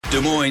Des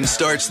Moines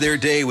starts their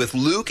day with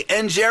Luke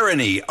and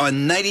Jeremy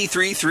on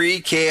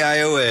 93.3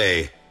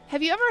 KIOA.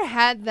 Have you ever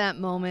had that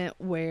moment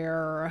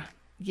where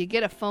you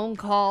get a phone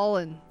call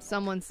and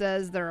someone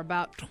says they're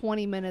about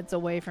 20 minutes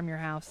away from your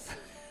house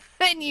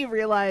and you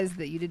realize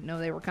that you didn't know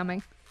they were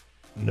coming?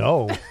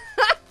 No.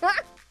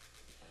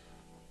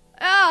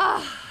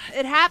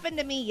 It happened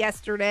to me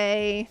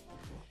yesterday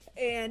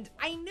and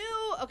I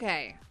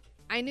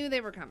knew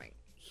they were coming.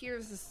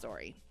 Here's the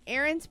story.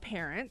 Aaron's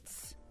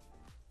parents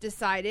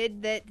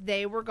decided that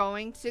they were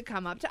going to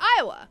come up to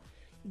Iowa.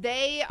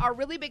 They are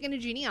really big into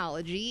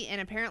genealogy, and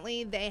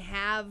apparently they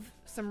have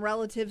some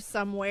relatives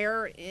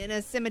somewhere in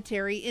a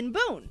cemetery in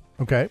Boone.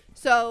 Okay.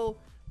 So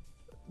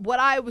what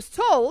I was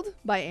told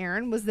by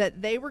Aaron was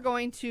that they were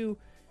going to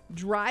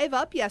drive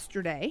up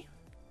yesterday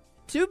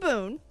to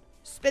Boone,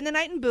 spend the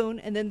night in Boone,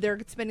 and then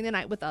they're spending the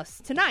night with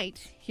us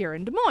tonight here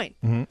in Des Moines.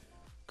 Mm-hmm.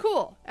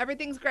 Cool.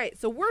 Everything's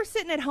great. So we're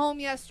sitting at home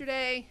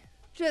yesterday,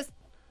 just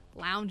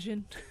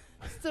lounging.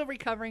 Still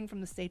recovering from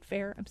the state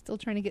fair. I'm still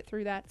trying to get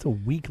through that. It's a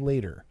week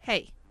later.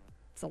 Hey,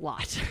 it's a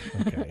lot.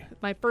 Okay.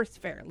 My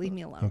first fair. Leave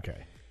me alone.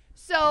 Okay.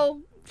 So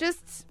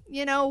just,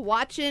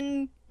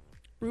 watching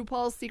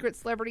RuPaul's Secret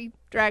Celebrity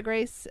Drag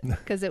Race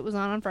because it was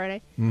on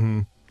Friday.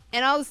 Mm-hmm.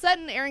 And all of a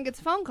sudden, Aaron gets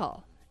a phone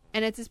call.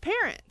 And it's his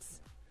parents.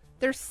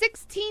 They're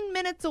 16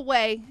 minutes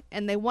away,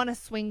 and they want to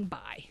swing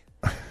by.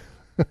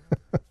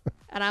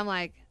 And I'm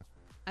like,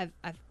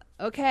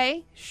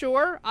 okay,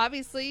 sure.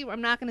 Obviously,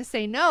 I'm not going to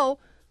say no.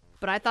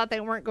 But I thought they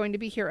weren't going to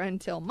be here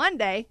until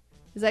Monday.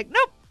 He's like,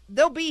 nope,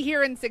 they'll be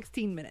here in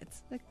 16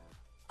 minutes. Like,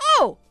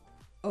 oh,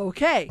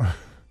 okay.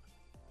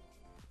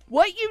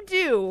 What you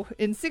do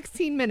in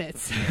 16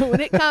 minutes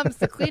when it comes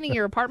to cleaning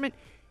your apartment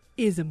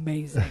is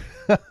amazing.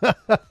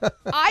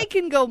 I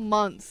can go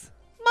months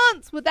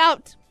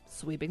without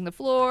sweeping the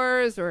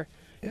floors or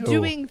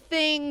doing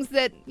things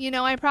that,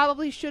 I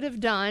probably should have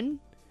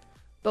done.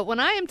 But when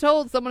I am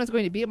told someone is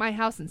going to be at my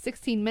house in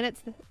 16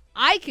 minutes,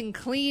 I can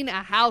clean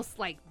a house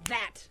like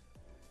that.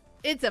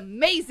 It's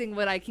amazing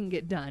what I can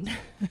get done.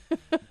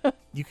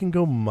 You can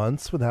go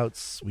months without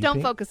sweeping?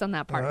 Don't focus on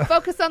that part.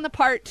 Focus on the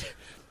part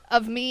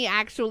of me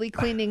actually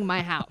cleaning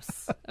my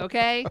house,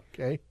 okay?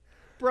 Okay.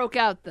 Broke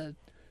out the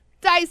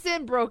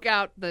Dyson, broke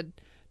out the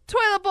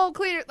toilet bowl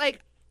cleaner,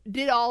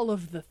 did all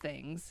of the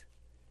things.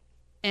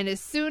 And as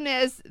soon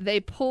as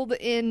they pulled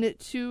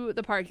into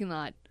the parking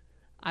lot,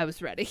 I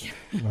was ready.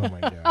 Oh,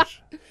 my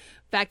gosh.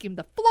 Vacuumed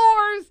the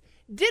floors,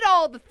 did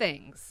all the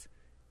things.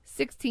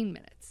 16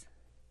 minutes.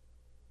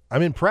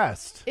 I'm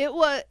impressed. It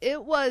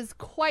was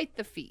quite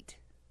the feat.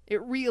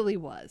 It really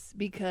was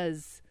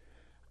because,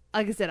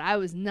 like I said, I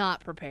was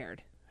not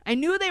prepared. I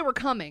knew they were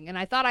coming, and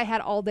I thought I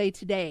had all day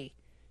today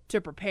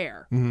to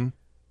prepare. Mm-hmm.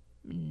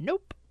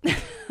 Nope.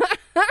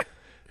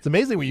 It's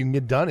amazing what you can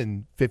get done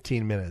in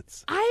 15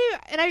 minutes.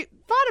 I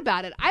thought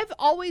about it. I've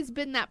always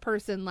been that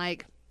person,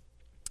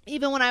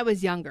 even when I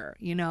was younger,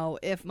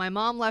 if my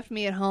mom left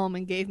me at home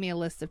and gave me a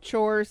list of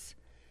chores,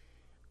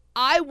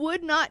 I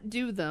would not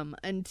do them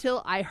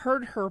until I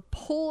heard her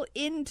pull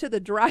into the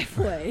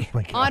driveway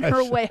on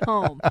her way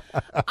home.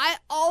 I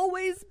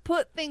always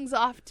put things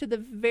off to the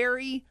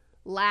very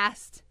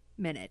last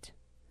minute.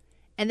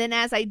 And then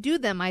as I do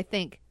them, I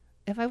think,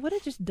 if I would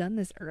have just done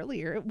this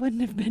earlier, it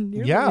wouldn't have been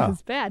nearly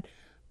as bad.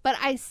 But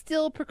I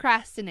still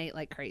procrastinate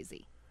like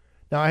crazy.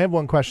 Now, I have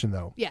one question,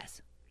 though.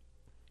 Yes.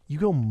 You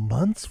go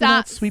months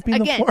without sweeping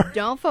the floor? Again,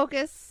 don't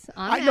focus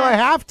on that. I know I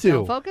have to.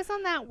 Don't focus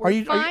on that.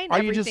 We're fine.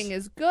 Everything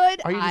is good.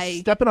 Are you just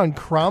stepping on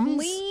crumbs?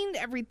 Cleaned.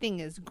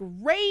 Everything is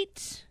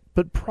great.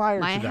 But prior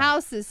to My that.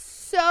 house is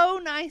so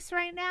nice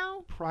right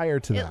now. Prior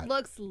to that. It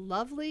looks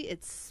lovely.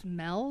 It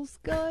smells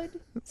good.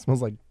 It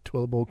smells like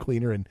toilet bowl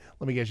cleaner. And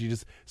let me guess, you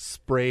just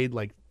sprayed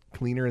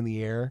cleaner in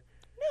the air?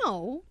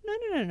 No.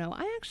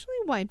 I actually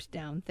wiped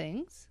down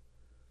things.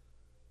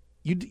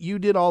 You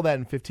did all that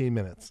in 15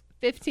 minutes?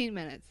 15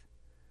 minutes.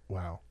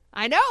 Wow.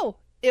 I know.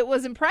 It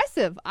was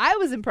impressive. I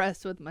was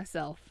impressed with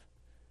myself.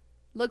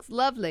 Looks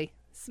lovely.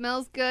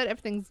 Smells good.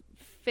 Everything's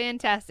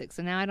fantastic.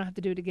 So now I don't have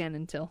to do it again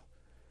until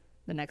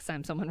the next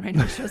time someone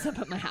randomly shows up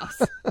at my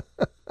house.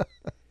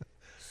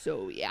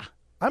 So, yeah.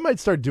 I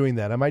might start doing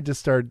that. I might just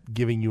start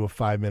giving you a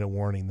 5-minute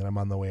warning that I'm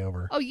on the way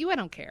over. Oh, I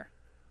don't care.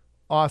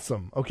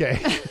 Awesome.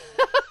 Okay.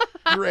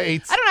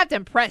 Great. I don't have to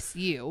impress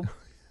you.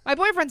 My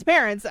boyfriend's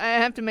parents, I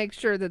have to make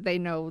sure that they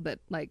know that,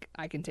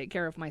 I can take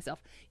care of myself.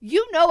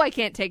 You know I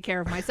can't take care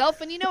of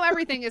myself, and you know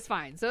everything is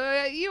fine. So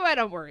I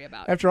don't worry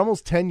about it. After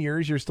almost 10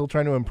 years, you're still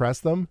trying to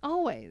impress them?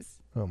 Always.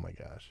 Oh, my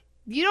gosh.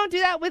 You don't do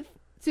that with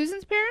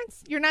Susan's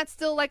parents? You're not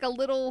still, a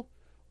little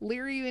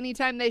leery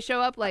anytime they show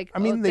up?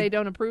 They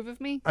don't approve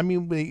of me? I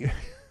mean,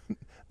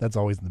 that's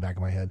always in the back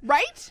of my head.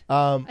 Right?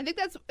 I think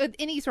that's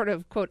any sort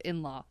of, quote,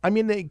 in-law. I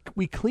mean,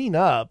 we clean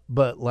up,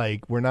 but,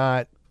 we're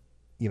not,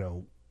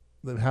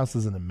 the house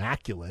isn't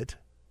immaculate.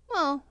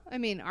 Well, I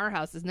mean, our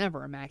house is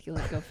never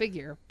immaculate, go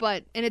figure.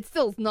 And it's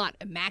still not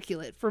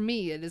immaculate. For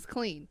me, it is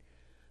clean.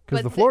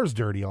 Because the floor's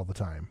dirty all the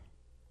time.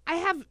 I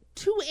have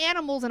 2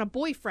 animals and a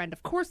boyfriend.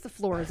 Of course the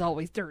floor is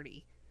always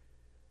dirty.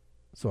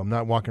 So I'm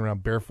not walking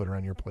around barefoot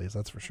around your place,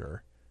 that's for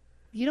sure.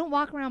 You don't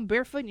walk around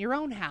barefoot in your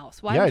own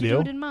house. Why Yeah, would I you do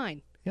do. it in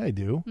mine? Yeah, I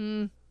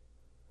do.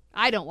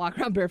 I don't walk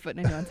around barefoot in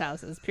anyone's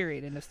houses,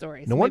 period, end of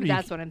story. So No wonder maybe you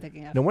that's what I'm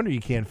thinking of. No wonder you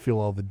can't feel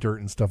all the dirt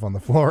and stuff on the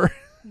floor.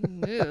 Ugh,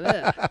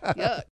 yuck.